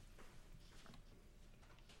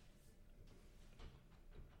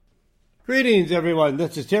Greetings, everyone.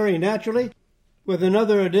 This is Terry Naturally with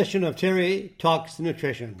another edition of Terry Talks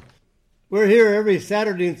Nutrition. We're here every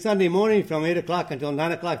Saturday and Sunday morning from 8 o'clock until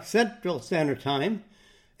 9 o'clock Central Standard Time,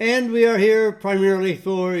 and we are here primarily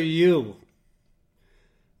for you.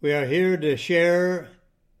 We are here to share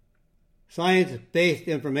science-based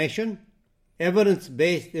information,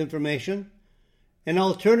 evidence-based information, and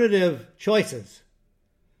alternative choices,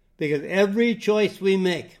 because every choice we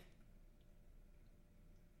make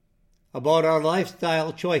about our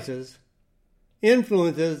lifestyle choices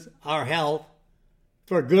influences our health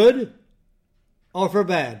for good or for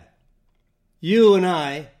bad. You and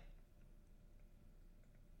I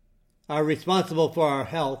are responsible for our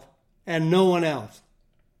health and no one else.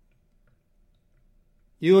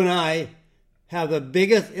 You and I have the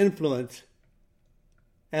biggest influence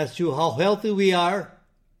as to how healthy we are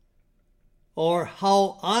or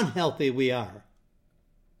how unhealthy we are.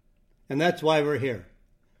 And that's why we're here,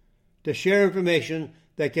 to share information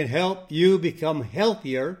that can help you become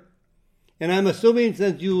healthier. And I'm assuming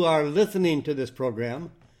since you are listening to this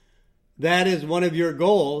program, that is one of your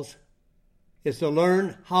goals, is to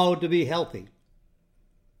learn how to be healthy.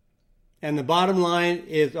 And the bottom line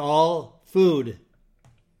is all food.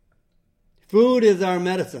 Food is our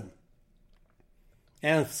medicine.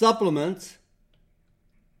 And supplements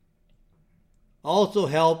also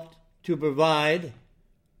help to provide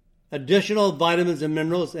additional vitamins and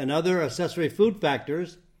minerals and other accessory food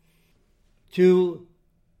factors to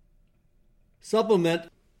supplement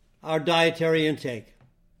our dietary intake,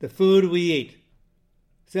 the food we eat,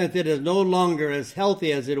 since it is no longer as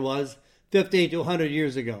healthy as it was 50 to 100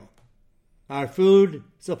 years ago. Our food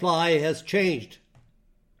supply has changed.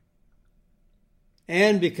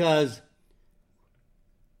 And because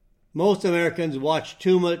most Americans watch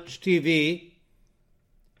too much TV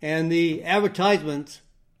and the advertisements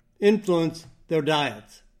influence their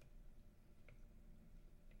diets.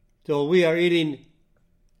 So we are eating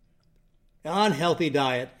an unhealthy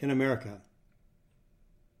diet in America.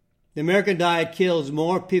 The American diet kills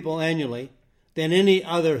more people annually than any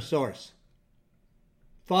other source,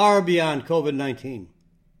 far beyond COVID-19.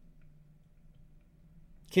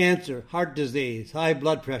 Cancer, heart disease, high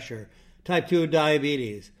blood pressure, type 2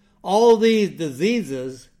 diabetes, all these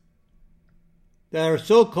diseases that are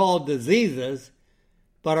so-called diseases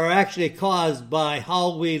but are actually caused by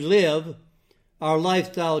how we live, our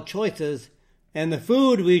lifestyle choices, and the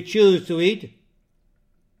food we choose to eat,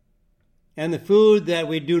 and the food that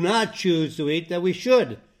we do not choose to eat that we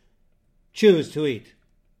should choose to eat.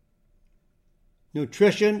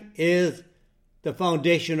 Nutrition is the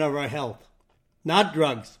foundation of our health, not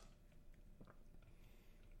drugs,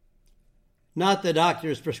 not the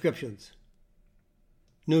doctor's prescriptions.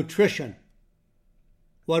 Nutrition.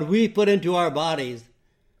 What we put into our bodies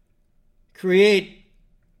create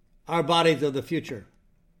our bodies of the future.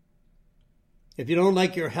 If you don't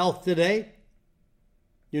like your health today,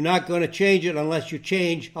 you're not going to change it unless you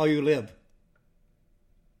change how you live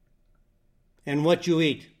and what you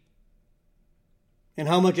eat and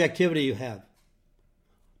how much activity you have.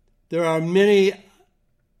 There are many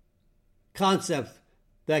concepts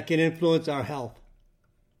that can influence our health,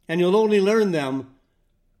 and you'll only learn them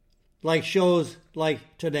like shows like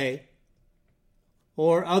today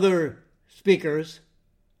or other speakers,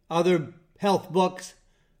 other health books,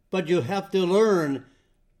 but you have to learn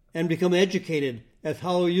and become educated as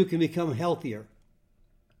how you can become healthier.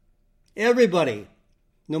 Everybody,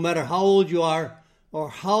 no matter how old you are or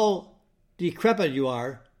how decrepit you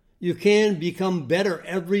are, you can become better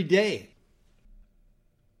every day.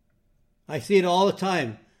 I see it all the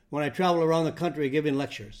time when I travel around the country giving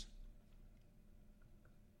lectures.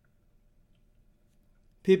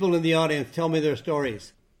 People in the audience tell me their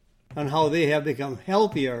stories on how they have become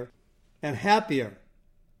healthier and happier.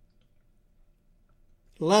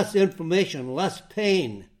 Less inflammation, less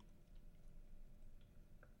pain,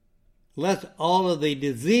 less all of the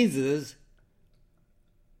diseases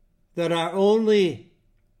that are only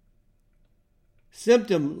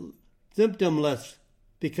symptomless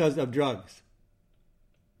because of drugs,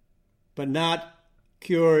 but not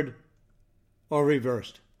cured or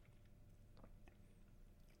reversed.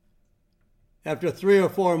 After 3 or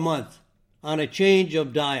 4 months on a change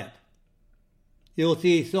of diet, you'll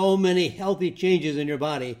see so many healthy changes in your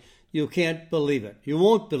body, you can't believe it. You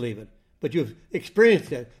won't believe it, but you've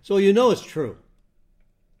experienced it, so you know it's true.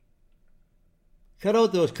 Cut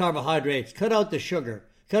out those carbohydrates, cut out the sugar,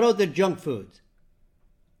 cut out the junk foods,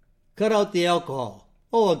 cut out the alcohol.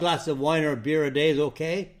 Oh, a glass of wine or beer a day is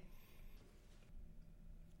okay.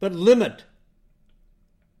 But limit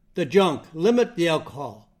the junk, limit the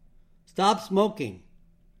alcohol. Stop smoking.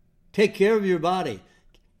 Take care of your body.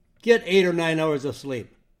 Get 8 or 9 hours of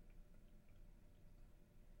sleep.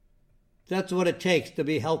 That's what it takes to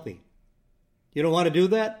be healthy. You don't want to do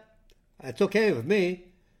that? That's okay with me.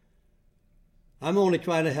 I'm only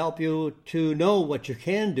trying to help you to know what you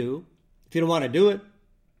can do. If you don't want to do it,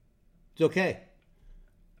 it's okay.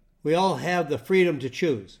 We all have the freedom to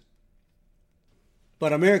choose.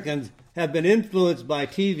 But Americans have been influenced by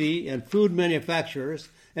TV and food manufacturers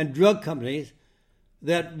and drug companies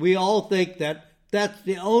that we all think that that's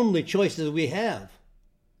the only choices we have.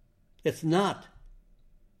 It's not.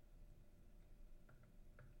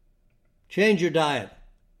 Change your diet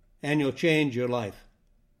and you'll change your life.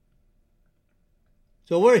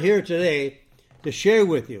 So we're here today to share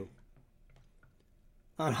with you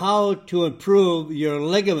on how to improve your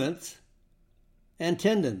ligaments and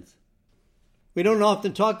tendons. We don't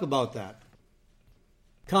often talk about that.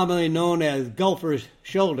 Commonly known as golfer's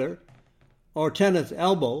shoulder or tennis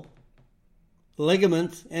elbow,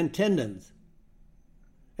 ligaments and tendons.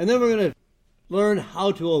 And then we're going to learn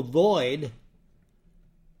how to avoid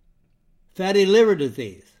fatty liver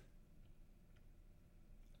disease.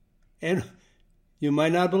 And you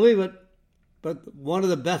might not believe it, but one of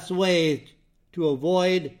the best ways to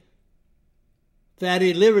avoid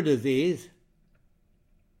fatty liver disease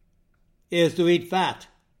is to eat fat.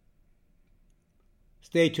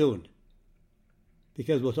 Stay tuned,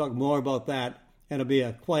 because we'll talk more about that, and it'll be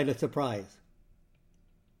quite a surprise.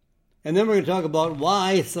 And then we're going to talk about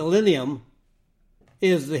why selenium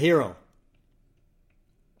is the hero.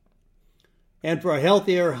 And for a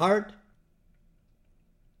healthier heart,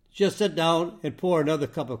 just sit down and pour another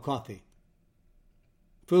cup of coffee.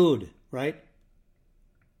 Food, right?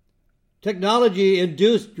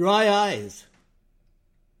 Technology-induced dry eyes.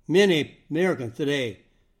 Many Americans today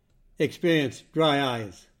experience dry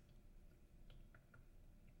eyes.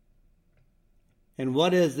 And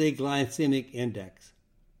what is the glycemic index?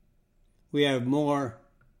 We have more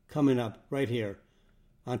coming up right here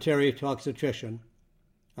on Terry Talks Nutrition.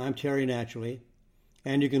 I'm Terry Naturally,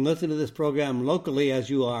 and you can listen to this program locally, as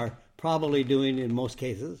you are probably doing in most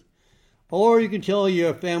cases, or you can tell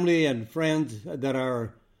your family and friends that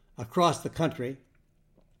are across the country,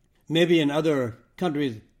 maybe in other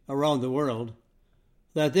countries around the world,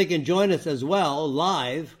 that they can join us as well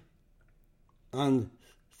live on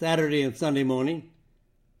Saturday and Sunday morning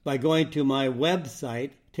by going to my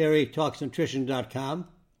website, terrytalksnutrition.com.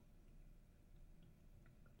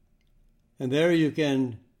 And there you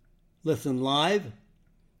can listen live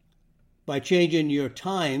by changing your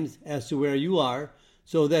times as to where you are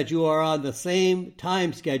so that you are on the same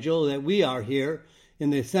time schedule that we are here in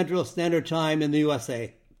the Central Standard Time in the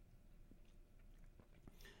USA.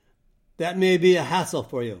 That may be a hassle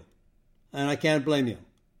for you, and I can't blame you.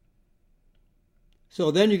 So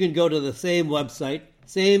then you can go to the same website,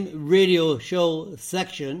 same radio show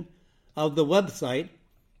section of the website,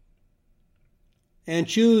 and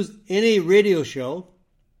choose any radio show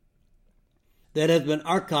that has been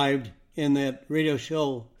archived in that radio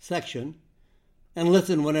show section and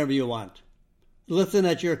listen whenever you want. Listen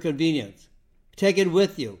at your convenience. Take it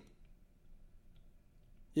with you.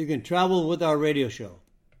 You can travel with our radio show.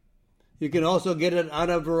 You can also get it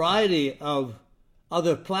on a variety of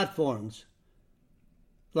other platforms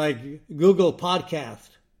like Google Podcast,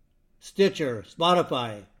 Stitcher,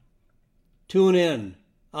 Spotify, TuneIn,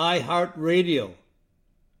 iHeartRadio,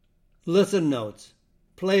 Listen Notes,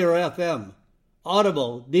 Player FM,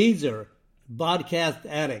 Audible, Deezer, Podcast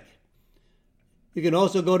Addict. You can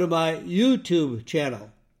also go to my YouTube channel.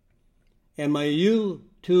 And my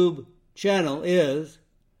YouTube channel is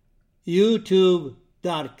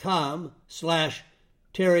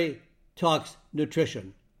youtube.com/Terry Talks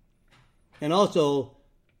Nutrition. And also,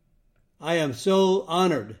 I am so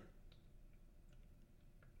honored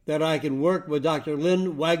that I can work with Dr.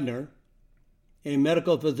 Lynn Wagner, a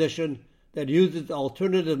medical physician that uses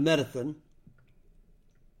alternative medicine,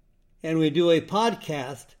 and we do a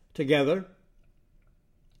podcast together,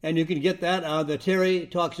 and you can get that on the Terry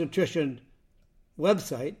Talks Nutrition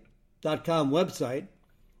website.com website,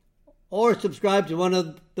 or subscribe to one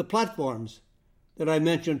of the platforms that I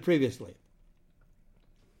mentioned previously.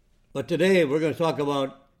 But today we're going to talk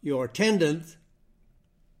about your tendons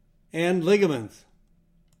and ligaments.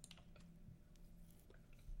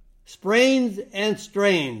 Sprains and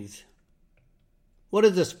strains. What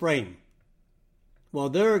is a sprain? Well,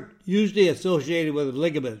 they're usually associated with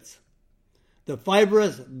ligaments, the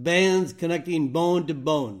fibrous bands connecting bone to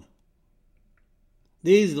bone.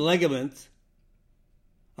 These ligaments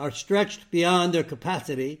are stretched beyond their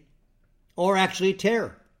capacity or actually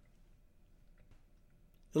tear.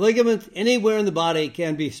 The ligaments anywhere in the body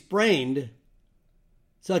can be sprained,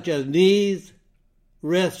 such as knees,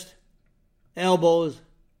 wrist, elbows,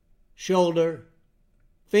 shoulder,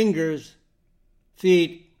 fingers,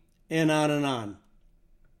 feet, and on and on.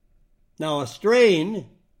 Now a strain,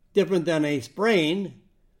 different than a sprain,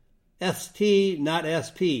 ST, not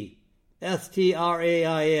SP,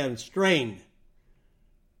 STRAIN, strain,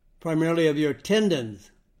 primarily of your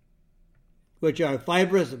tendons, which are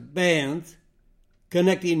fibrous bands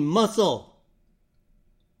connecting muscle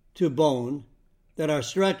to bone that are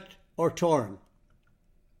stretched or torn.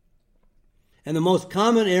 And the most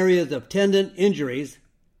common areas of tendon injuries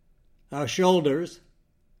are shoulders,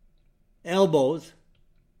 elbows,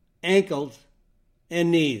 ankles,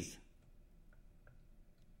 and knees.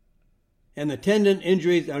 And the tendon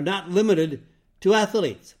injuries are not limited to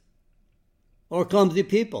athletes or clumsy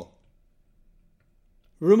people.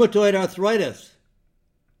 Rheumatoid arthritis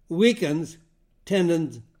weakens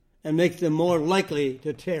tendons and makes them more likely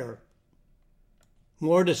to tear.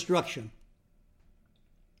 More destruction.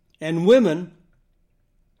 And women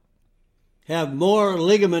have more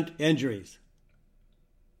ligament injuries.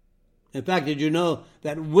 In fact, did you know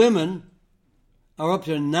that women are up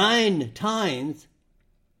to 9 times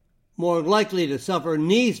more likely to suffer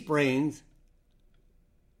knee sprains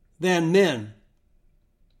than men,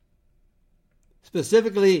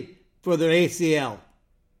 specifically for their ACL.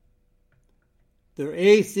 Their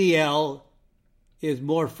ACL is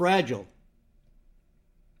more fragile.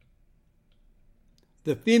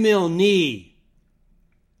 The female knee,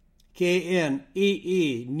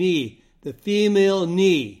 Knee, knee, the female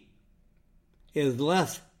knee is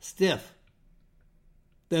less stiff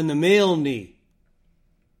than the male knee,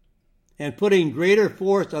 and putting greater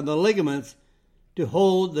force on the ligaments to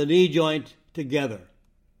hold the knee joint together.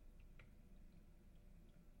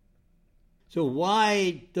 So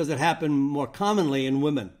why does it happen more commonly in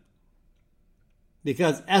women?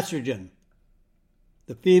 Because estrogen,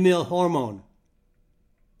 the female hormone,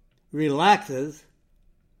 relaxes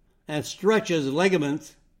and stretches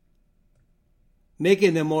ligaments,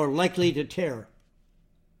 making them more likely to tear.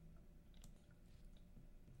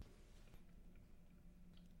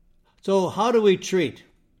 So how do we treat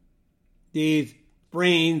these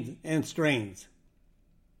sprains and strains?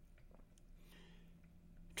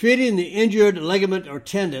 Treating the injured ligament or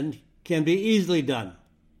tendon can be easily done,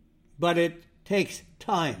 but it takes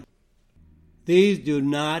time. These do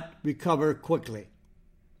not recover quickly.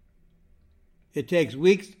 It takes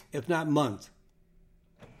weeks, if not months.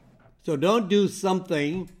 So don't do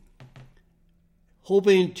something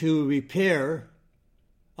hoping to repair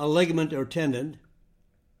a ligament or tendon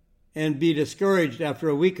and be discouraged after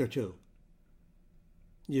a week or two.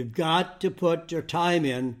 You've got to put your time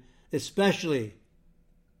in, especially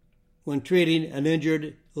when treating an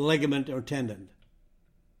injured ligament or tendon.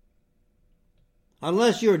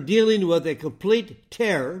 Unless you're dealing with a complete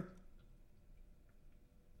tear,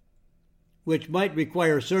 which might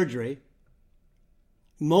require surgery,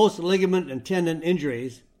 most ligament and tendon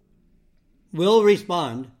injuries will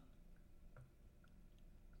respond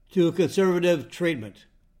to conservative treatment.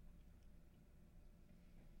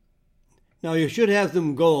 Now, you should have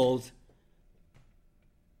some goals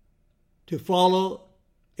to follow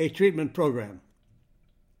a treatment program.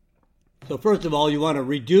 So first of all, you want to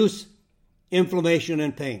reduce inflammation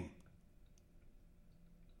and pain.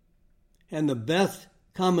 And the best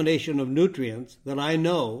combination of nutrients that I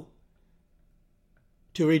know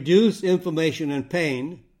to reduce inflammation and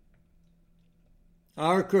pain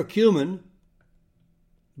are curcumin,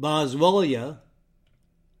 boswellia,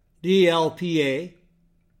 DLPA,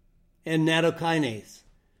 and nattokinase.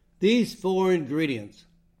 These 4 ingredients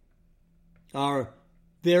are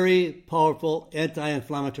very powerful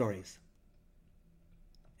anti-inflammatories,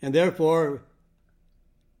 and therefore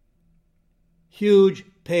huge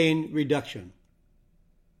pain reduction.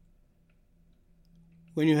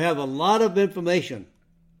 When you have a lot of inflammation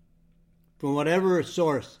from whatever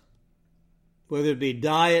source, whether it be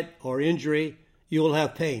diet or injury, you will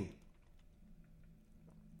have pain.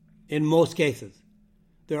 In most cases.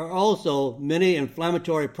 There are also many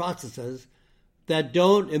inflammatory processes that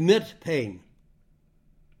don't emit pain,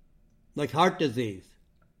 like heart disease,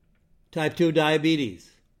 type 2 diabetes,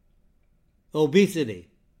 obesity.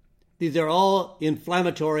 These are all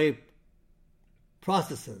inflammatory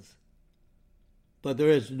processes, but there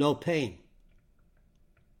is no pain.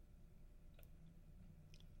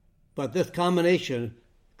 But this combination,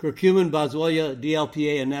 curcumin, boswellia,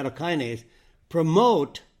 DLPA, and nattokinase,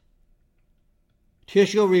 promote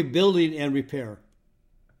tissue rebuilding and repair.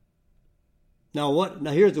 Now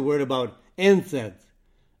here's the word about NSAIDs,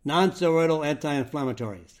 non-steroidal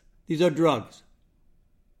anti-inflammatories. These are drugs.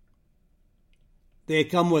 They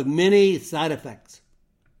come with many side effects.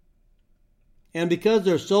 And because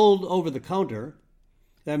they're sold over the counter,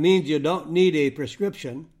 that means you don't need a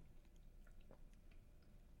prescription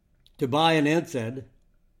to buy an NSAID.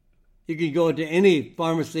 You can go into any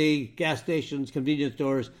pharmacy, gas stations, convenience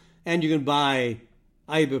stores, and you can buy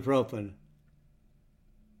ibuprofen,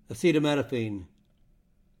 acetaminophen.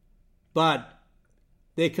 But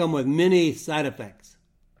they come with many side effects.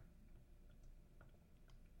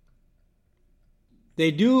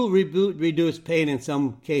 They do reduce pain in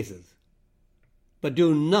some cases, but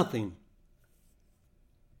do nothing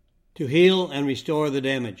to heal and restore the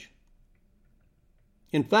damage.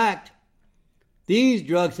 In fact, these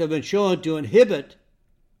drugs have been shown to inhibit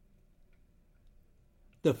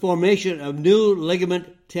the formation of new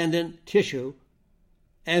ligament tendon tissue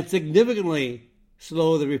and significantly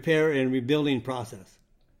slow the repair and rebuilding process.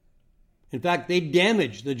 In fact, they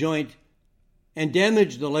damage the joint and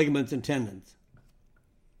damage the ligaments and tendons.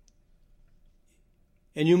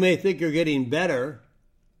 And you may think you're getting better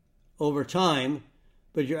over time,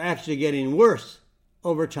 but you're actually getting worse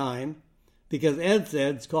over time because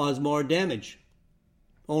NSAIDs cause more damage.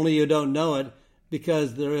 Only you don't know it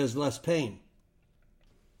because there is less pain.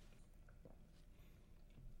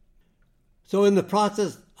 So in the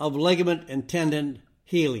process of ligament and tendon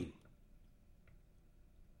healing,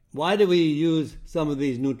 why do we use some of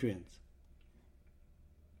these nutrients?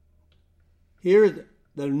 Here's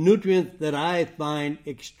the nutrients that I find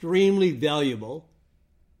extremely valuable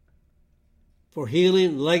for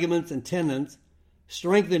healing ligaments and tendons,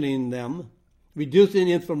 strengthening them, reducing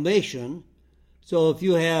inflammation. So if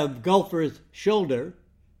you have golfer's shoulder,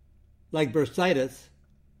 like bursitis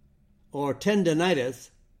or tendinitis,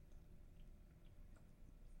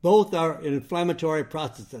 both are inflammatory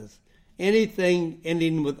processes. Anything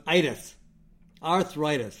ending with itis,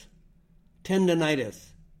 arthritis, tendinitis,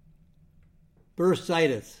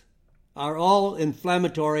 bursitis are all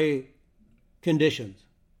inflammatory conditions.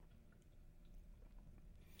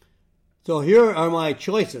 So here are my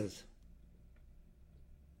choices.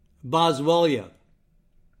 Boswellia.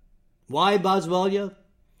 Why Boswellia?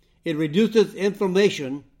 It reduces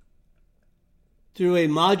inflammation through a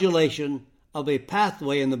modulation of a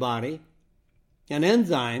pathway in the body, an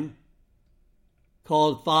enzyme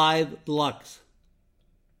called 5-LUX.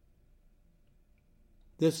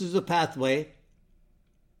 This is a pathway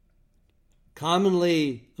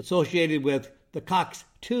commonly associated with the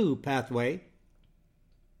COX-2 pathway,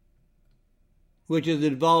 which is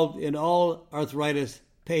involved in all arthritis,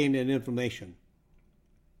 pain, and inflammation.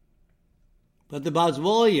 But the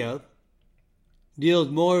Boswellia deals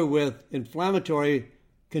more with inflammatory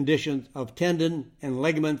conditions of tendon and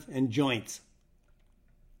ligaments and joints,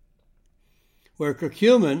 where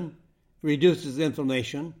curcumin reduces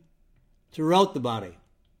inflammation throughout the body.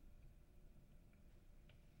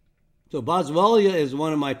 So Boswellia is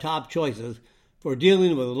one of my top choices for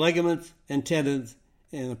dealing with ligaments and tendons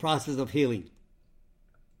in the process of healing.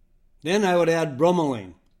 Then I would add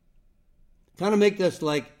bromelain. Kind of make this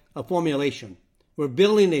like a formulation. We're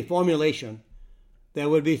building a formulation that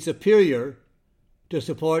would be superior to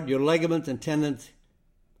support your ligaments and tendons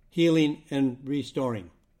healing and restoring.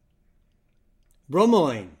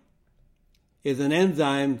 Bromelain is an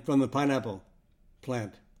enzyme from the pineapple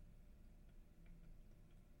plant.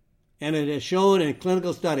 And it is shown in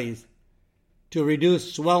clinical studies to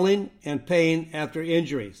reduce swelling and pain after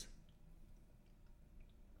injuries.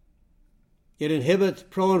 It inhibits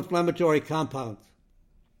pro-inflammatory compounds.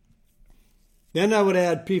 Then I would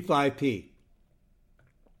add P5P,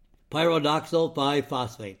 pyridoxal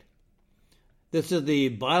 5-phosphate. This is the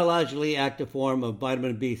biologically active form of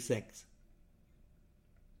vitamin B6.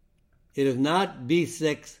 It is not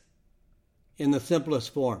B6 in the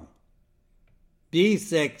simplest form.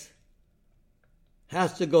 B6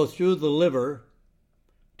 has to go through the liver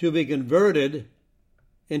to be converted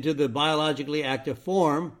into the biologically active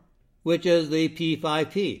form, which is the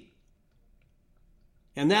P5P.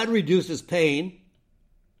 And that reduces pain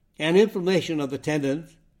and inflammation of the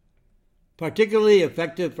tendons, particularly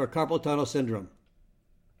effective for carpal tunnel syndrome.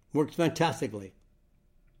 Works fantastically.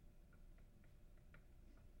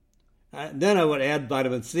 Then I would add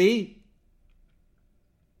vitamin C,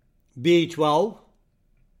 B12,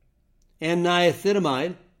 and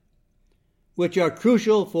niacinamide, which are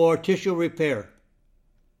crucial for tissue repair.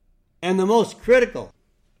 And the most critical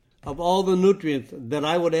of all the nutrients that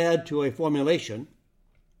I would add to a formulation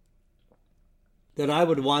that I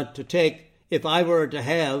would want to take if I were to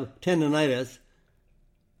have tendinitis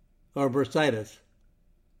or bursitis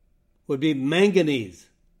would be manganese.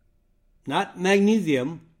 Not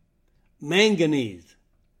magnesium, manganese.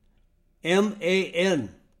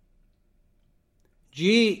 M-A-N.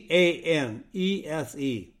 G-A-N-E-S-E.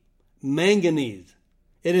 manganese.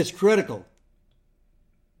 It is critical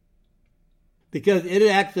because it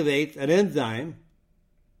activates an enzyme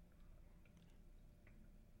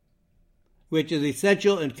which is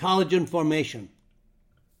essential in collagen formation.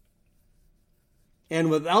 And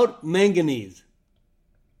without manganese,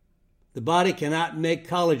 the body cannot make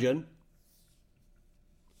collagen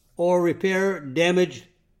or repair damaged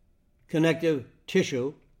connective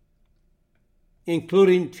tissue,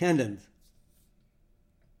 including tendons.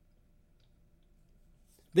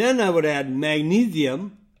 Then I would add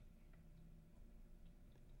magnesium,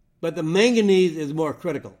 but the manganese is more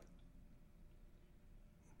critical.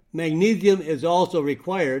 Magnesium is also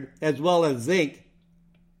required, as well as zinc,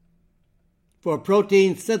 for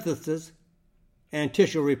protein synthesis and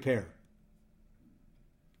tissue repair.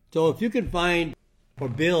 So if you can find or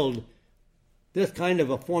build this kind of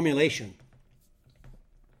a formulation,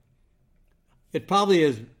 it probably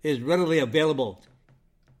is readily available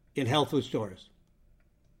in health food stores.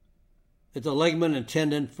 It's a ligament and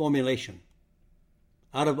tendon formulation.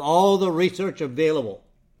 Out of all the research available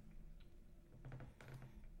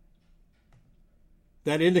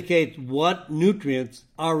that indicates what nutrients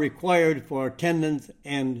are required for tendons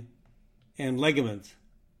and ligaments,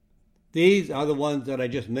 these are the ones that I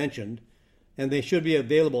just mentioned, and they should be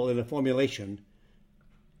available in a formulation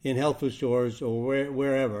in health food stores or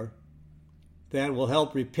wherever that will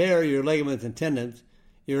help repair your ligaments and tendons,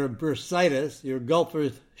 your bursitis, your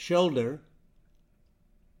golfer's shoulder,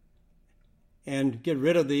 and get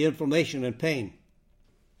rid of the inflammation and pain.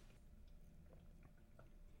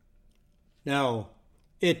 Now,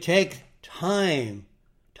 it takes time.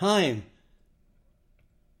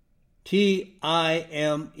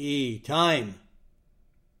 T-I-M-E, time.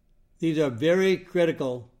 These are very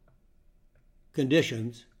critical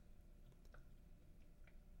conditions,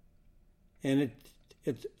 and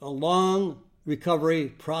it's a long recovery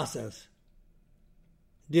process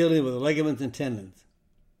dealing with ligaments and tendons.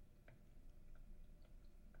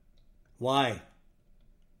 Why?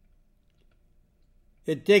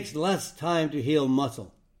 It takes less time to heal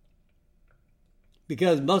muscle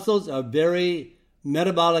because muscles are very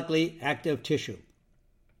metabolically active tissue.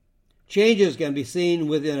 Changes can be seen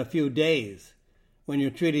within a few days when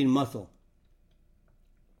you're treating muscle.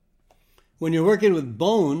 When you're working with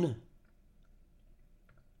bone,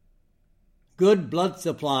 good blood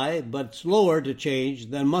supply, but slower to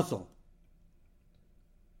change than muscle.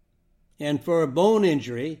 And for a bone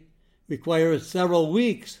injury, requires several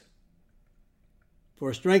weeks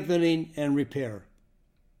for strengthening and repair.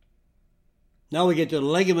 Now we get to the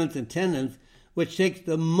ligaments and tendons, which takes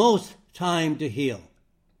the most time to heal.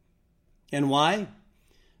 And why?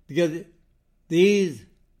 Because these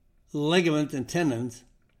ligaments and tendons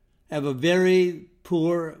have a very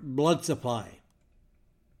poor blood supply,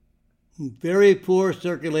 very poor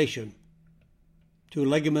circulation to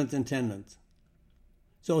ligaments and tendons.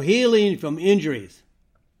 So healing from injuries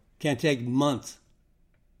can take months.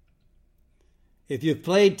 If you've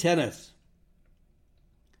played tennis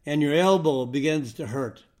and your elbow begins to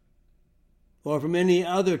hurt, or from any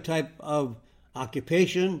other type of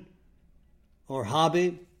occupation or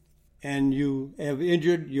hobby, and you have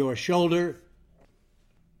injured your shoulder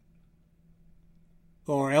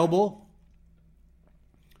or elbow,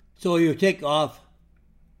 so you take off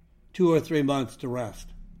 2 or 3 months to rest.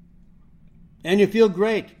 And you feel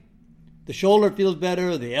great. The shoulder feels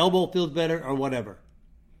better, the elbow feels better, or whatever.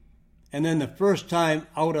 And then the first time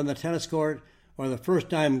out on the tennis court or the first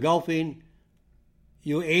time golfing,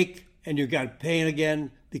 you ache and you got pain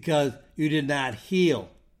again because you did not heal.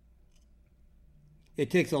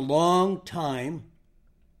 It takes a long time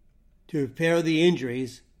to repair the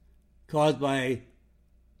injuries caused by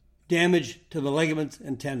damage to the ligaments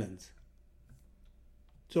and tendons.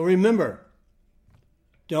 So remember,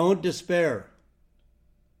 don't despair.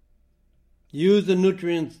 Use the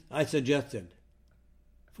nutrients I suggested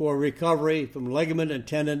for recovery from ligament and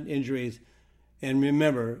tendon injuries, and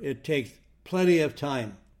remember, it takes plenty of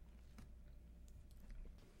time.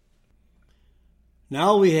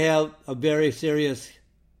 Now we have a very serious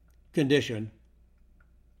condition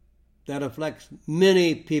that affects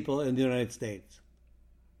many people in the United States.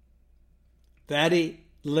 Fatty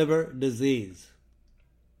liver disease.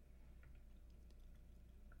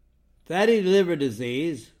 Fatty liver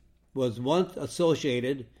disease was once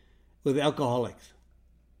associated with alcoholics.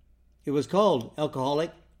 It was called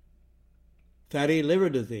alcoholic fatty liver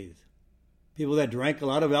disease. People that drank a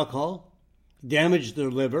lot of alcohol damaged their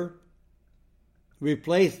liver,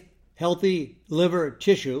 replaced healthy liver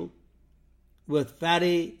tissue with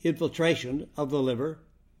fatty infiltration of the liver,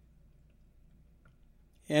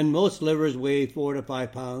 and most livers weigh 4 to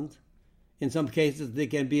 5 pounds, In some cases, they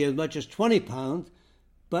can be as much as 20 pounds,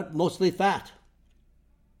 but mostly fat.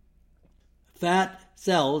 Fat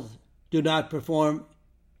cells do not perform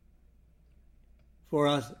for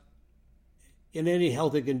us in any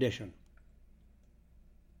healthy condition.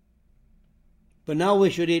 But now we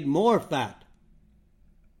should eat more fat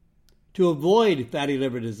to avoid fatty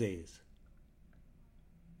liver disease.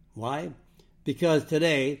 Why? Because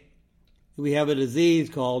today we have a disease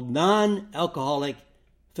called non-alcoholic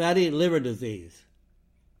fatty liver disease.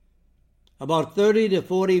 About 30 to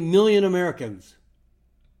 40 million Americans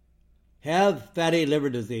have fatty liver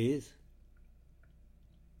disease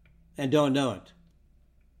and don't know it.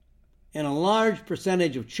 And a large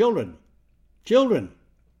percentage of children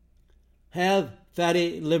have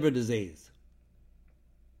fatty liver disease.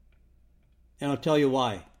 And I'll tell you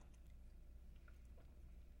why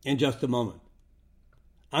in just a moment.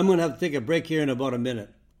 I'm going to have to take a break here in about a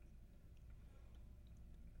minute.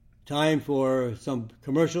 Time for some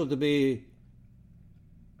commercials to be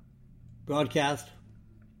broadcast,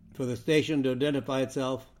 for the station to identify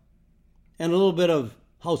itself, and a little bit of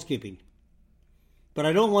housekeeping. But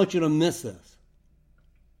I don't want you to miss this.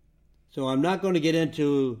 So I'm not going to get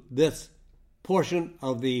into this portion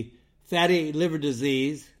of the fatty liver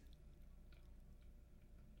disease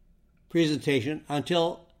presentation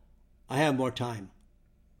until I have more time.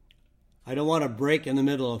 I don't want to break in the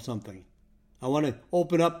middle of something. I want to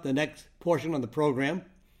open up the next portion of the program,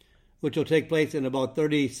 which will take place in about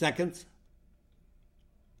 30 seconds,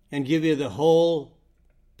 and give you the whole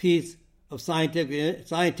piece of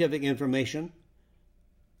scientific information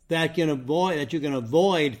that you can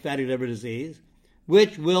avoid fatty liver disease,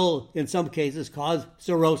 which will, in some cases, cause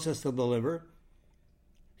cirrhosis of the liver,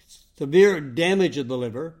 severe damage of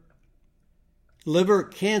the liver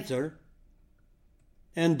cancer,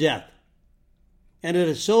 and death. And it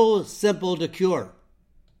is so simple to cure.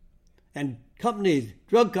 And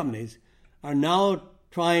drug companies, are now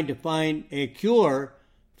trying to find a cure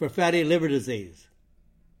for fatty liver disease.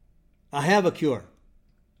 I have a cure.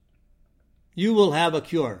 You will have a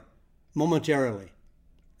cure momentarily.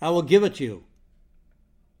 I will give it to you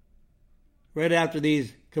right after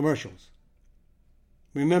these commercials.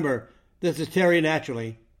 Remember, this is Terry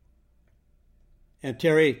Naturally, and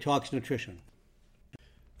Terry Talks Nutrition.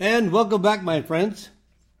 And welcome back, my friends.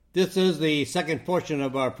 This is the second portion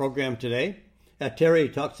of our program today at Terry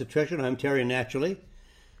Talks Nutrition. I'm Terry Naturally.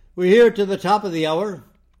 We're here to the top of the hour,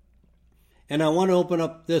 and I want to open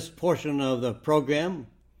up this portion of the program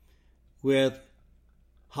with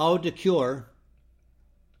how to cure,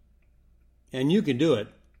 and you can do it.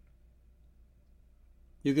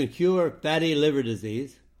 You can cure fatty liver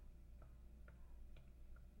disease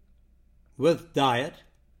with diet,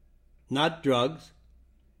 not drugs.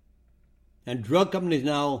 And drug companies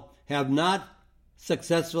now have not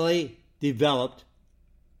successfully developed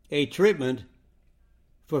a treatment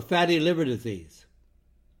for fatty liver disease.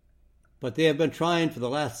 But they have been trying for the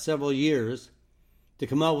last several years to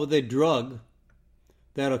come out with a drug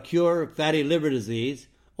that will cure fatty liver disease,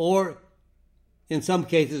 or in some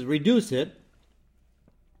cases reduce it.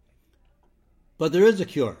 But there is a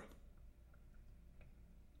cure.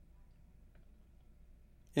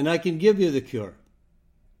 And I can give you the cure.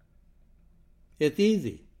 It's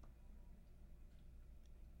easy.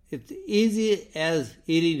 It's easy as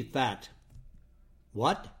eating fat.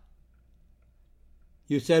 What?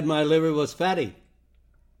 You said my liver was fatty.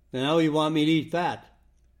 Now you want me to eat fat.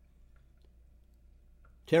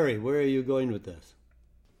 Terry, where are you going with this?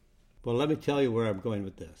 Well, let me tell you where I'm going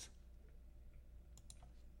with this.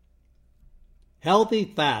 Healthy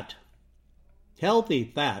fat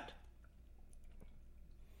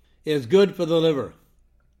is good for the liver.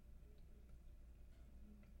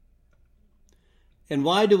 And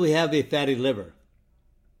why do we have a fatty liver?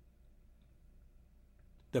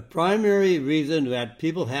 The primary reason that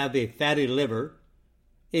people have a fatty liver,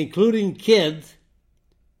 including kids,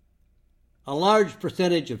 a large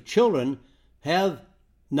percentage of children have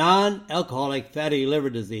non-alcoholic fatty liver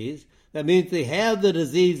disease. That means they have the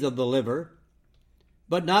disease of the liver,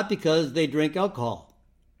 but not because they drink alcohol.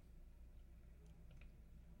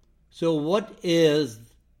 So what is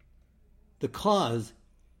the cause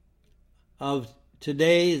of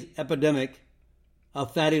today's epidemic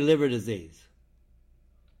of fatty liver disease?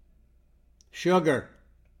 Sugar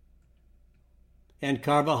and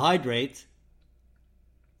carbohydrates,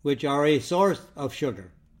 which are a source of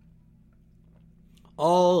sugar.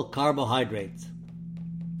 All carbohydrates,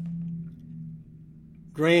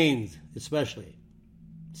 grains especially,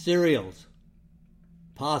 cereals,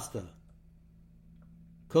 pasta,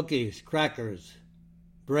 cookies, crackers,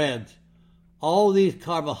 breads, all these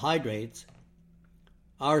carbohydrates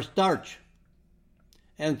are starch.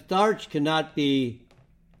 and starch cannot be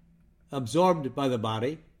absorbed by the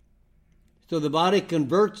body, so the body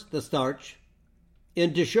converts the starch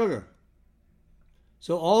into sugar.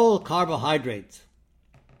 So all carbohydrates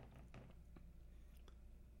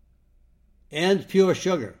and pure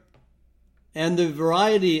sugar and the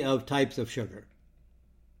variety of types of sugar,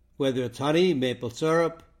 whether it's honey, maple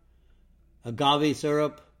syrup, agave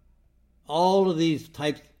syrup, all of these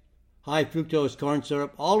types, high fructose corn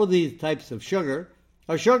syrup, all of these types of sugar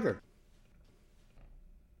are sugar.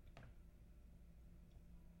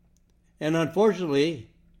 And unfortunately,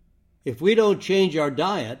 if we don't change our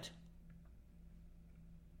diet,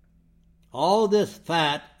 all this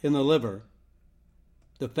fat in the liver,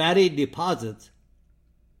 the fatty deposits,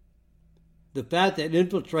 the fat that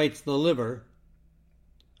infiltrates the liver,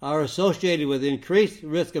 are associated with increased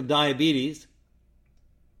risk of diabetes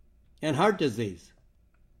and heart disease.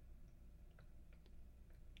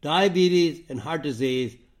 Diabetes and heart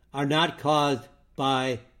disease are not caused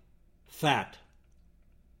by fat.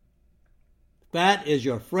 Fat is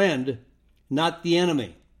your friend, not the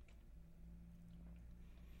enemy.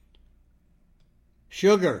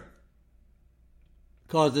 Sugar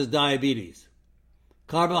causes diabetes.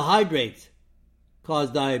 Carbohydrates cause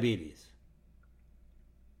diabetes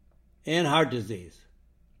and heart disease.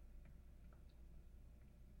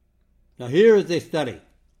 Now here is a study,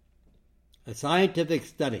 a scientific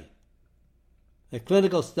study, a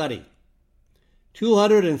clinical study.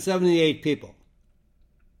 278 people,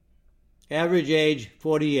 average age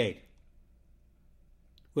 48,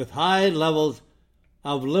 with high levels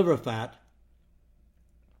of liver fat,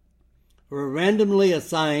 were randomly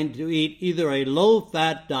assigned to eat either a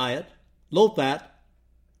low-fat diet, low-fat,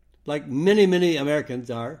 like many Americans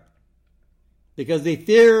are, because they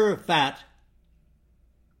fear fat,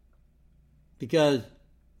 because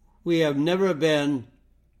we have never been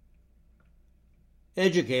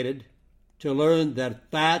educated to learn that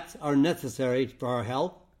fats are necessary for our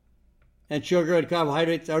health and sugar and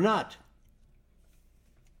carbohydrates are not.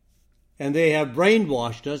 And they have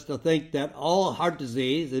brainwashed us to think that all heart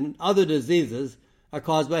disease and other diseases are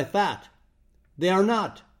caused by fat. They are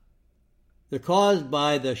not. They're caused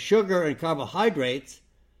by the sugar and carbohydrates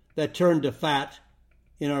that turn to fat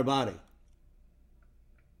in our body.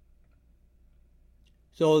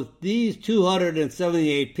 So these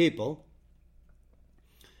 278 people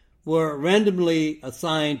were randomly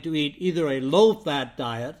assigned to eat either a low-fat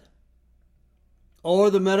diet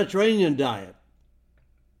or the Mediterranean diet,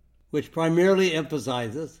 which primarily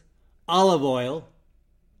emphasizes olive oil,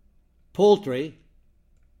 poultry,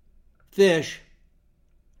 fish,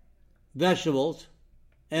 vegetables,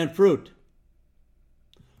 and fruit,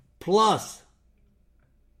 plus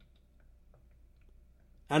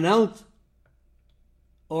an ounce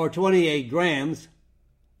or 28 grams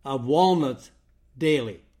of walnuts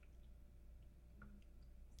daily.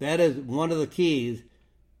 That is one of the keys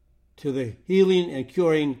to the healing and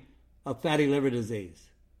curing of fatty liver disease.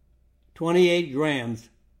 28 grams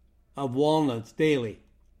of walnuts daily,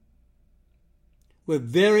 with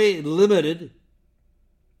very limited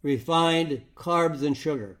refined carbs and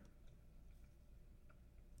sugar.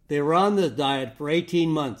 They were on this diet for 18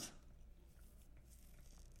 months.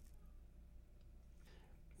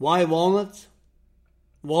 Why walnuts?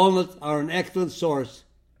 Walnuts are an excellent source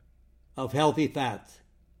of healthy fats,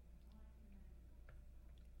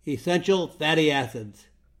 essential fatty acids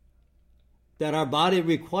that our body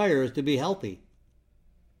requires to be healthy.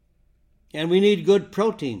 And we need good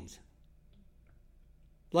proteins,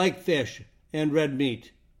 like fish and red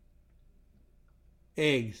meat,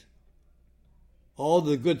 eggs, all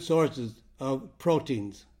the good sources of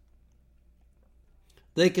proteins.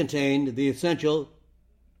 They contain the essential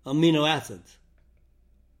amino acids.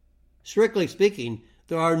 Strictly speaking,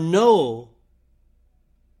 there are no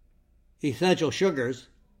essential sugars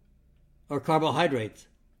or carbohydrates.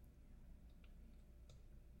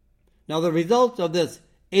 Now, the results of this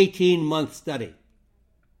 18-month study: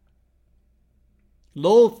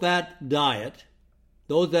 low-fat diet,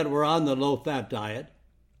 those that were on the low-fat diet,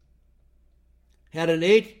 had an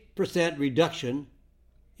 8% reduction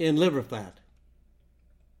in liver fat.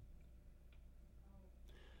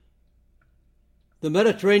 The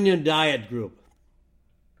Mediterranean diet group,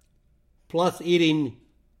 plus eating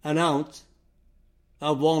an ounce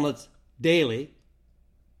of walnuts daily,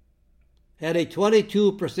 had a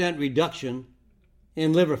 22% reduction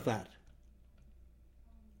in liver fat.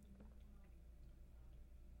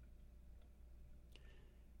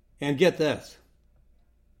 And get this,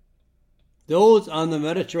 those on the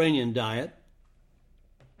Mediterranean diet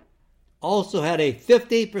also had a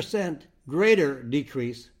 50% greater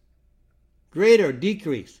decrease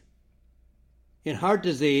in heart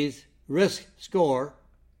disease risk score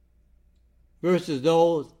versus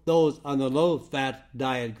those on the low-fat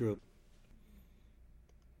diet group.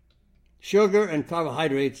 Sugar and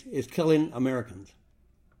carbohydrates is killing Americans.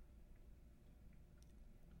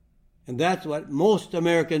 And that's what most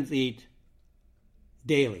Americans eat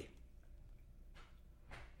daily.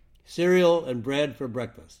 Cereal and bread for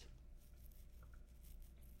breakfast.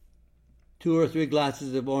 2 or 3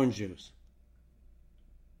 glasses of orange juice.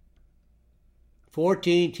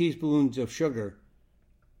 14 teaspoons of sugar,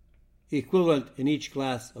 equivalent in each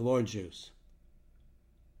glass of orange juice.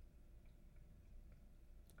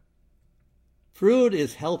 Fruit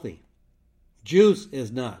is healthy. Juice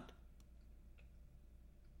is not.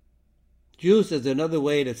 Juice is another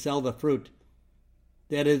way to sell the fruit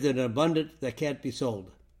that is in abundance that can't be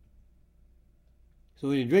sold. So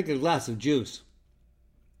when you drink a glass of juice,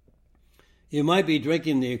 you might be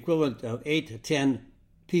drinking the equivalent of 8 to 10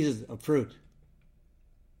 pieces of fruit.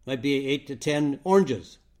 Might be 8 to 10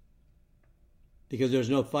 oranges because there's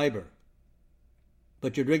no fiber.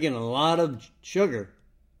 But you're drinking a lot of sugar.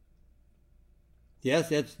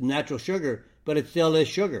 Yes, it's natural sugar, but it still is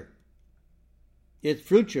sugar. It's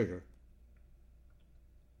fruit sugar.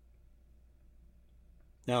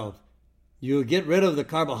 Now, you get rid of the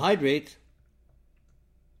carbohydrates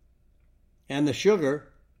and the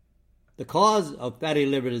sugar, the cause of fatty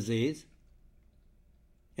liver disease,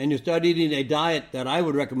 and you start eating a diet that I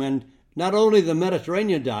would recommend, not only the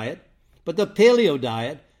Mediterranean diet, but the paleo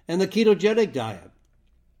diet and the ketogenic diet.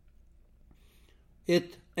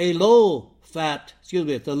 It's a low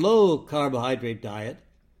carbohydrate diet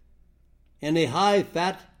and a high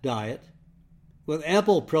fat diet with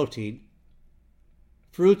ample protein,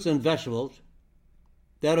 fruits and vegetables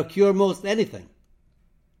that'll cure most anything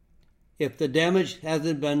if the damage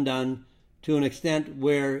hasn't been done to an extent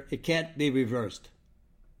where it can't be reversed.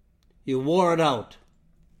 You wore it out.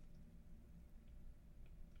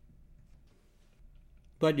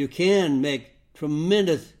 But you can make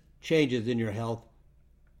tremendous changes in your health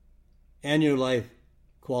and your life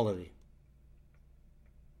quality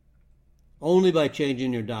only by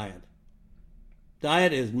changing your diet.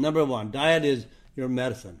 Diet is number one. Diet is your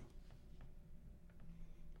medicine.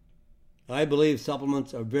 I believe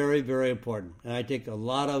supplements are very, very important. And I take a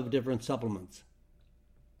lot of different supplements.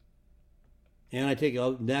 And I take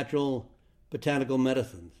natural botanical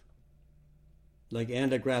medicines like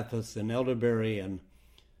antigraphis and elderberry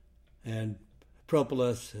and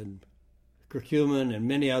propolis and curcumin and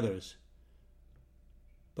many others.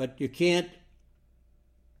 But you can't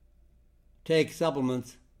take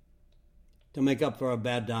supplements to make up for a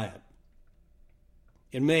bad diet.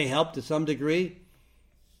 It may help to some degree,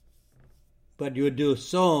 but you would do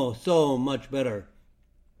so much better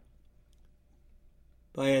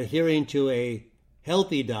by adhering to a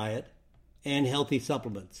healthy diet and healthy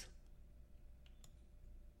supplements.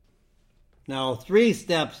 Now, 3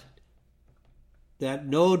 steps that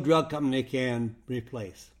no drug company can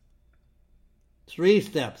replace. 3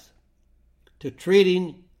 steps to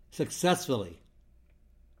treating successfully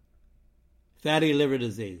fatty liver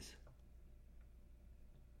disease.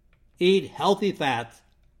 Eat healthy fats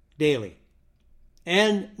daily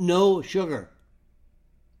and no sugar.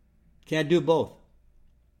 Can't do both.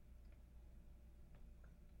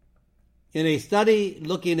 In a study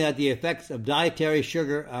looking at the effects of dietary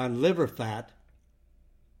sugar on liver fat,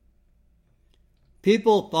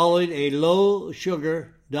 people following a low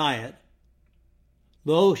sugar diet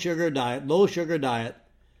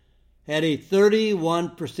had a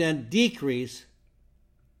 31% decrease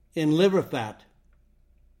in liver fat.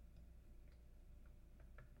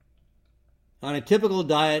 On a typical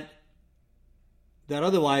diet that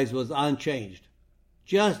otherwise was unchanged.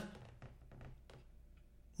 Just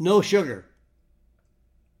no sugar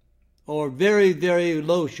or very, very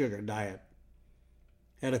low sugar diet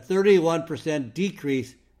had a 31%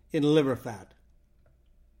 decrease in liver fat.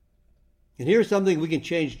 And here's something we can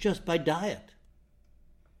change just by diet.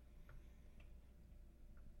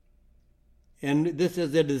 And this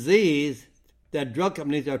is a disease that drug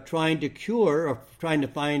companies are trying to cure or trying to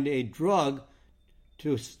find a drug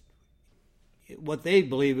to what they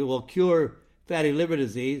believe it will cure fatty liver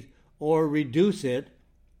disease or reduce it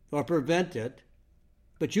or prevent it.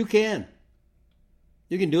 But you can.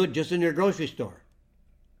 You can do it just in your grocery store.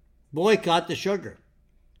 Boycott the sugar.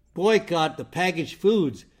 Boycott the packaged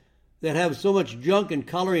foods that have so much junk and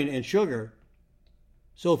coloring and sugar.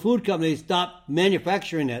 So food companies stop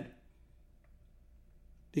manufacturing it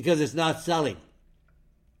because it's not selling.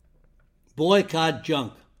 Boycott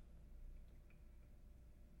junk.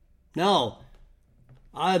 Now,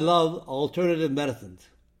 I love alternative medicines.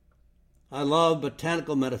 I love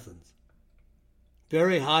botanical medicines.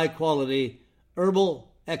 very high quality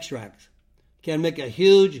herbal extracts can make a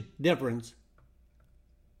huge difference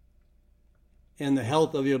in the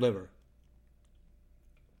health of your liver.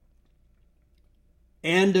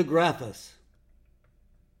 Andrographis,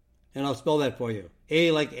 and I'll spell that for you.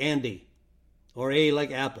 A like Andy, or A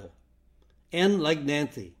like Apple. N like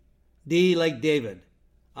Nancy. D like David.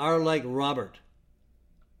 R like Robert.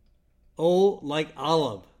 O like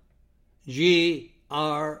Olive. G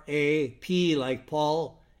R A P like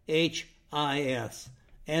Paul. H I S.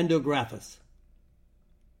 Andrographis.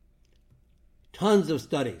 Tons of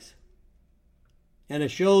studies. And it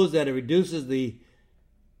shows that it reduces the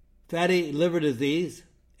fatty liver disease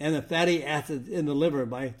and the fatty acids in the liver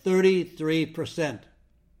by 33%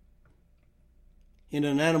 in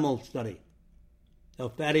an animal study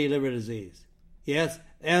of fatty liver disease. Yes,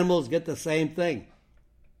 animals get the same thing.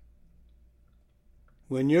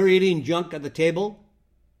 When you're eating junk at the table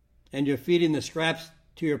and you're feeding the scraps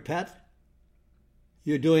to your pet,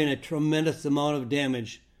 you're doing a tremendous amount of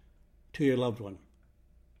damage to your loved one.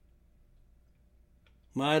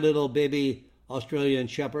 My little baby Australian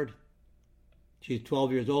Shepherd, she's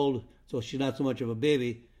 12 years old, so she's not so much of a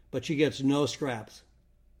baby, but she gets no scraps.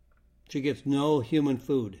 She gets no human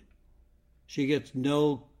food. She gets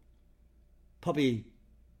no puppy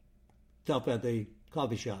stuff at the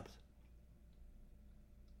coffee shops.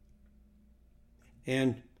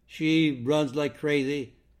 And she runs like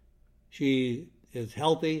crazy. She is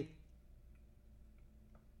healthy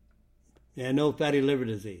and no fatty liver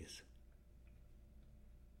disease.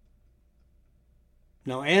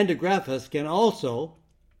 Now, Andrographis can also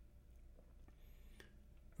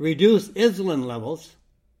reduce insulin levels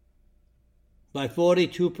by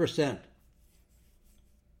 42%.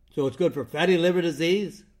 So it's good for fatty liver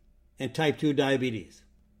disease and type 2 diabetes.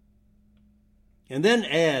 And then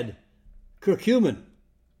add curcumin.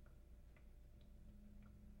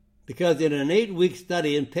 Because in an 8-week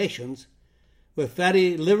study in patients with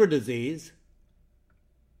fatty liver disease,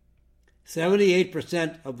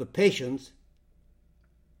 78% of the patients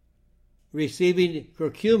receiving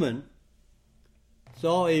curcumin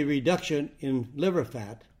saw a reduction in liver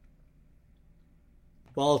fat,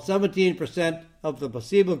 while 17% of the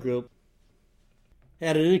placebo group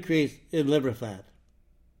had an increase in liver fat.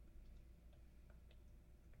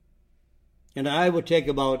 And I would take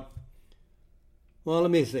about, well,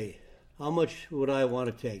 let me see, how much would I want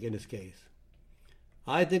to take in this case?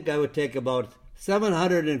 I think I would take about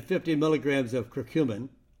 750 milligrams of curcumin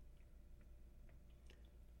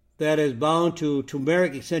that is bound to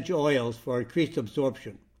turmeric essential oils for increased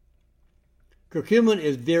absorption. Curcumin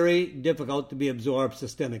is very difficult to be absorbed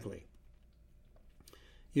systemically.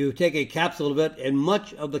 You take a capsule of it, and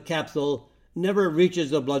much of the capsule never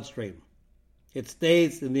reaches the bloodstream. It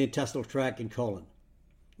stays in the intestinal tract and colon,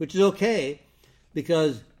 which is okay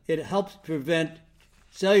because it helps prevent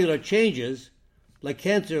cellular changes like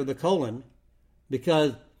cancer of the colon,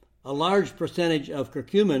 because a large percentage of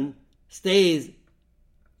curcumin stays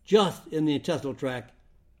just in the intestinal tract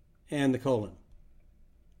and the colon.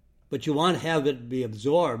 But you want to have it be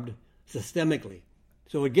absorbed systemically,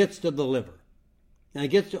 so it gets to the liver, and it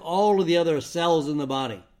gets to all of the other cells in the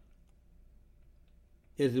body.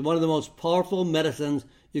 It's one of the most powerful medicines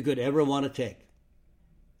you could ever want to take.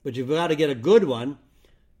 But you've got to get a good one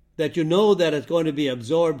that you know that it's going to be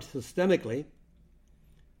absorbed systemically.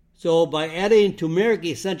 So by adding turmeric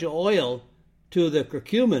essential oil to the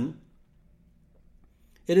curcumin,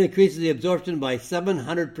 it increases the absorption by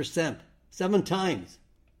 700%, 7 times.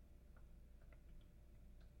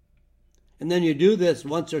 And then you do this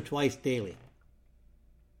once or twice daily.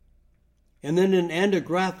 And then in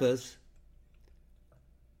Andrographis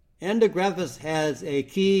has a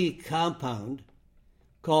key compound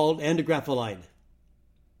called andrographolide.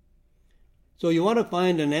 So you want to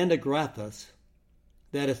find an Andrographis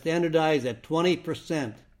that is standardized at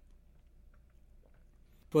 20%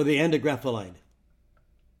 for the andrographolide.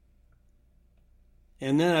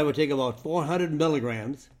 And then I would take about 400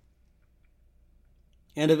 milligrams.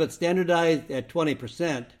 And if it's standardized at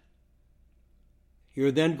 20%,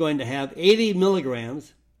 you're then going to have 80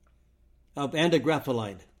 milligrams of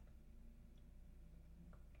andrographolide.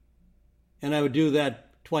 And I would do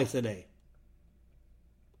that twice a day.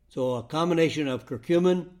 So a combination of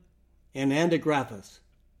curcumin and Andrographis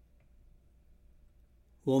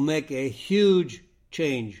will make a huge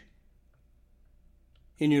change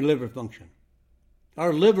in your liver function.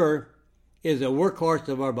 Our liver is a workhorse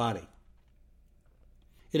of our body.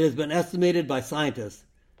 It has been estimated by scientists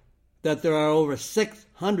that there are over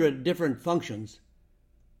 600 different functions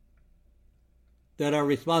that are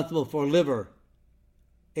responsible for liver,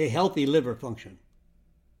 a healthy liver function.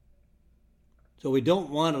 So we don't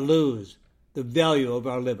want to lose the value of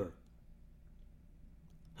our liver,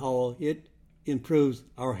 how it improves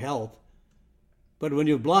our health. But when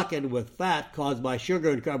you block it with fat caused by sugar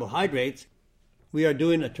and carbohydrates, we are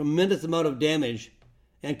doing a tremendous amount of damage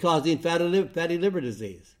and causing fatty liver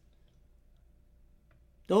disease.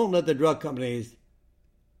 Don't let the drug companies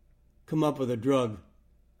come up with a drug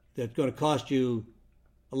that's going to cost you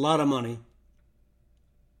a lot of money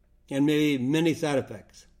and maybe many side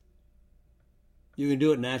effects. You can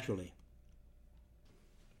do it naturally.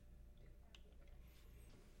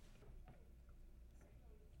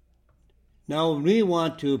 Now, we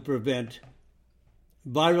want to prevent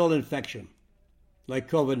viral infection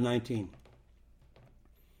like COVID-19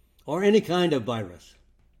 or any kind of virus,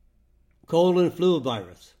 cold and flu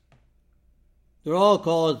virus. They're all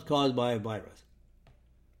caused by a virus.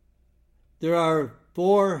 There are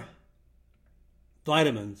 4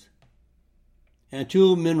 vitamins and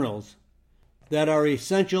 2 minerals that are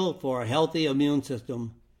essential for a healthy immune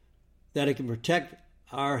system, that it can protect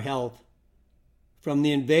our health from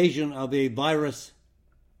the invasion of a virus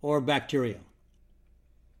or bacteria.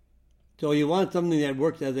 So you want something that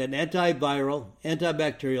works as an antiviral,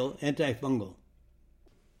 antibacterial, antifungal.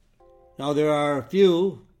 Now there are a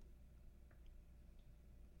few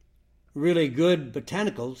really good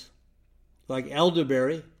botanicals like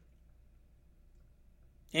elderberry,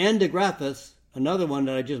 Andigraphis, another one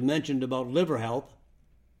that I just mentioned about liver health,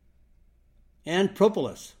 and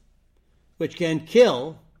propolis, which can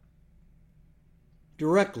kill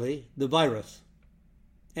directly the virus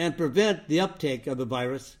and prevent the uptake of the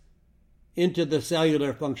virus into the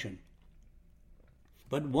cellular function.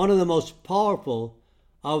 But one of the most powerful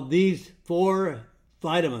of these 4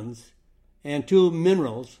 vitamins and 2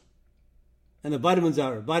 minerals, and the vitamins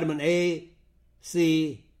are vitamin A,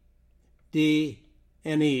 C, D,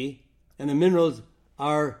 and E, and the minerals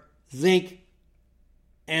are zinc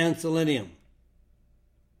and selenium.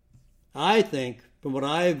 I think, from what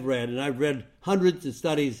I've read, and I've read hundreds of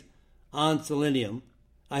studies on selenium,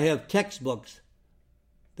 I have textbooks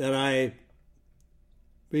that I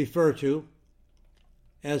refer to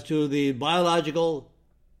as to the biological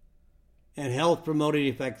and health-promoting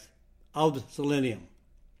effects of selenium.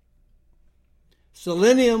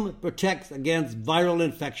 Selenium protects against viral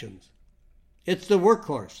infections. It's the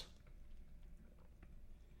workhorse.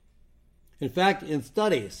 In fact, in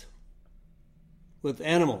studies with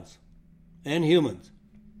animals and humans,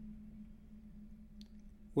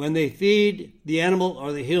 when they feed the animal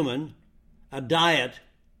or the human a diet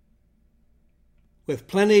with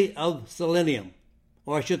plenty of selenium,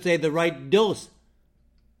 or I should say the right dose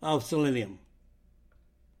of selenium,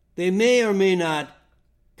 they may or may not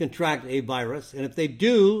contract a virus, and if they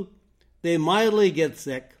do, they mildly get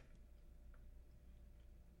sick.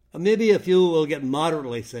 Maybe a few will get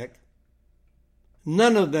moderately sick.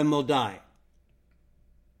 None of them will die.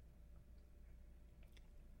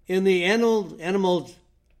 In the animals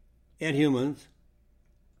and humans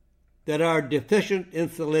that are deficient in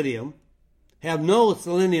selenium, have no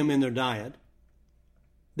selenium in their diet,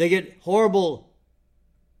 they get horrible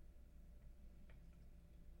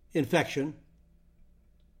infection,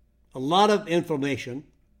 a lot of inflammation,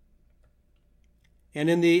 and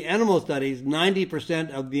in the animal studies,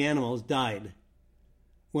 90% of the animals died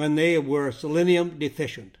when they were selenium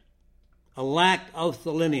deficient, a lack of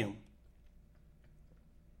selenium.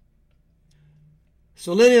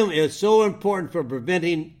 Selenium is so important for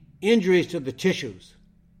preventing injuries to the tissues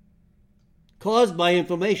caused by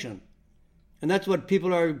inflammation. And that's what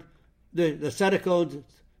people are, the cytokine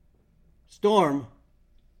storm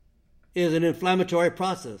is an inflammatory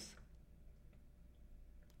process.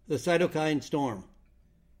 The cytokine storm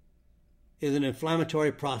is an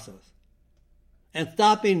inflammatory process and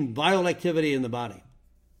stopping viral activity in the body.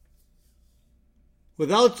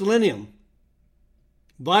 Without selenium,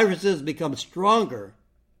 viruses become stronger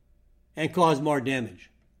and cause more damage.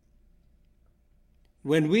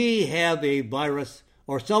 When we have a virus,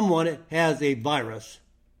 or someone has a virus,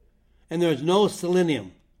 and there's no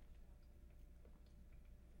selenium,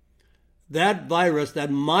 that virus, that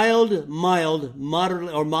moderately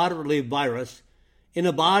virus in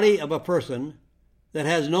a body of a person that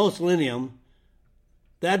has no selenium,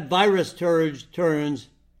 that virus turns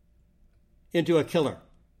into a killer.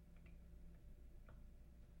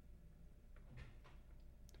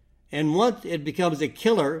 And once it becomes a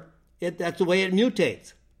killer, that's the way it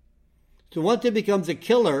mutates. So once it becomes a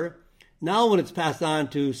killer, now when it's passed on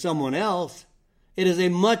to someone else, it is a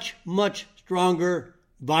much, much stronger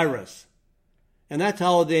virus. And that's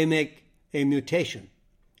how they make a mutation.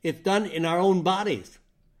 It's done in our own bodies.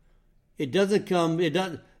 It doesn't come,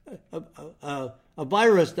 a A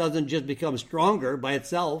virus doesn't just become stronger by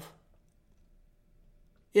itself.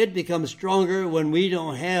 It becomes stronger when we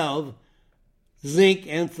don't have zinc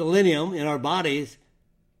and selenium in our bodies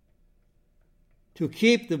to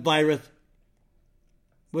keep the virus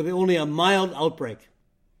with only a mild outbreak.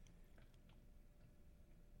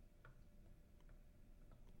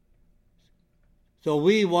 So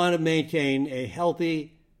we want to maintain a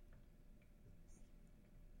healthy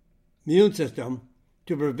immune system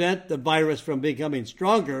to prevent the virus from becoming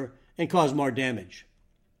stronger and cause more damage.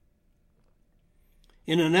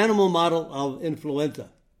 In an animal model of influenza,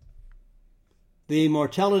 the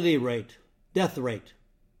mortality rate, death rate,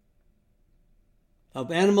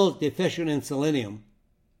 of animals deficient in selenium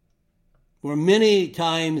were many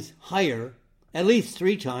times higher, at least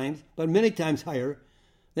 3 times, but many times higher,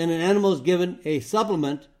 than in animals given a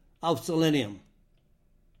supplement of selenium.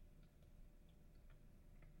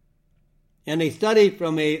 And a study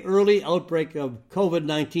from an early outbreak of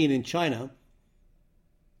COVID-19 in China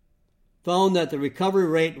found that the recovery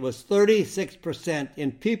rate was 36%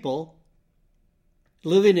 in people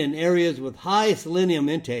living in areas with high selenium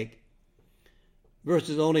intake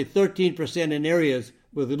versus only 13% in areas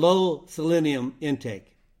with low selenium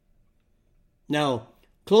intake. Now,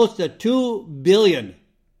 close to 2 billion,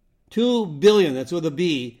 that's with a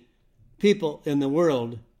B, people in the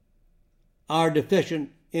world are deficient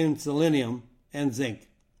in selenium and zinc.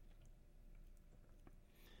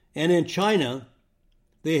 And in China,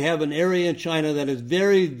 they have an area in China that is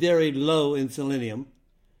very, very low in selenium.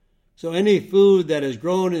 So any food that is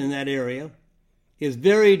grown in that area is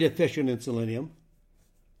very deficient in selenium.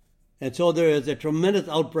 And so there is a tremendous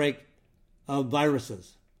outbreak of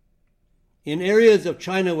viruses. In areas of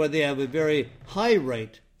China where they have a very high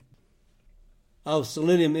rate of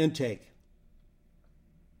selenium intake,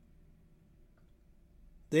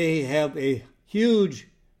 they have a huge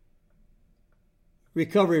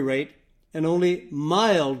recovery rate and only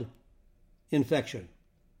mild infection.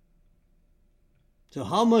 So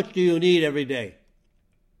how much do you need every day?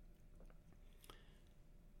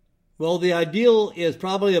 Well, the ideal is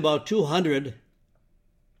probably about 200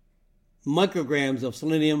 micrograms of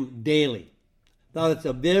selenium daily. Now, that's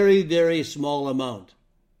a very, very small amount.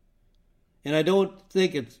 And I don't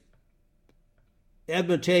think it's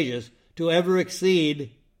advantageous to ever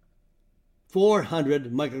exceed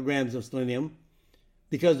 400 micrograms of selenium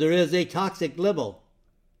because there is a toxic level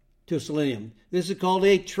to selenium. This is called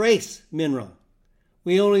a trace mineral.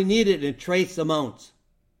 We only need it in trace amounts.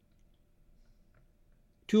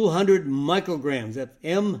 200 micrograms, that's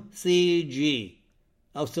mcg,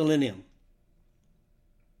 of selenium.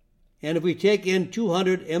 And if we take in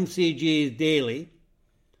 200 mcgs daily,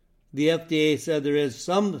 the FDA said there is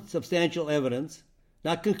some substantial evidence,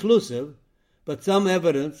 not conclusive, but some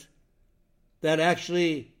evidence that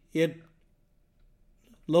actually it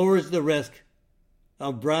lowers the risk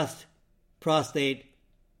of breast, prostate,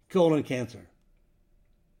 colon cancer.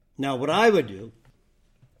 Now, what I would do,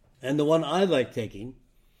 and the one I like taking,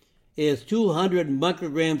 is 200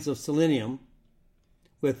 micrograms of selenium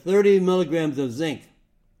with 30 milligrams of zinc.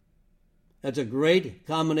 That's a great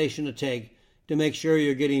combination to take to make sure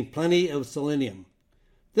you're getting plenty of selenium.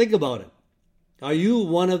 Think about it. Are you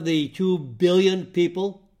one of the 2 billion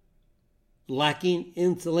people lacking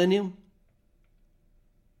in selenium?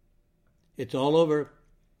 It's all over.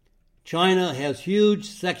 China has huge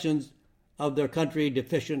sections of their country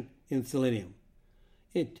deficient in selenium.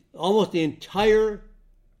 Almost the entire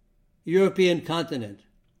European continent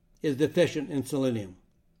is deficient in selenium.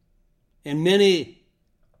 And many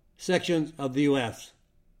sections of the U.S.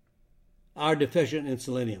 are deficient in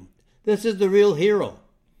selenium. This is the real hero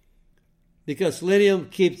because selenium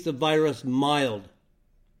keeps the virus mild.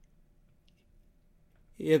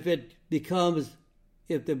 If the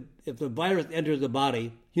virus enters the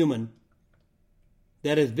body, human,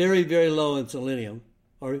 that is very, very low in selenium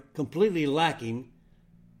or completely lacking,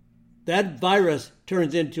 that virus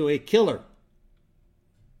turns into a killer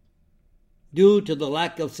due to the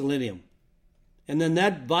lack of selenium. And then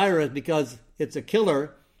that virus, because it's a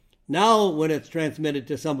killer, now when it's transmitted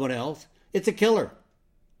to someone else, it's a killer.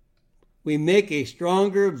 We make a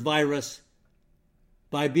stronger virus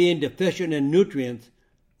by being deficient in nutrients,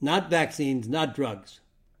 not vaccines, not drugs.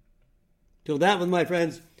 So that was, my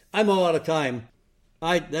friends, I'm all out of time.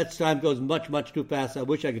 That time goes much, much too fast. I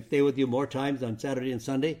wish I could stay with you more times on Saturday and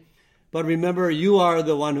Sunday. But remember, you are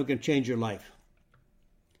the one who can change your life.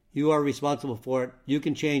 You are responsible for it. You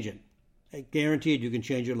can change it. I guaranteed you can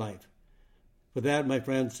change your life. With that, my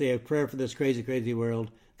friends, say a prayer for this crazy, crazy world.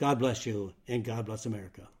 God bless you, and God bless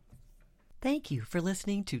America. Thank you for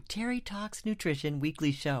listening to Terry Talks Nutrition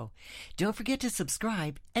Weekly Show. Don't forget to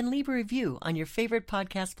subscribe and leave a review on your favorite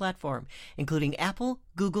podcast platform, including Apple,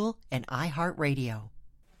 Google, and iHeartRadio.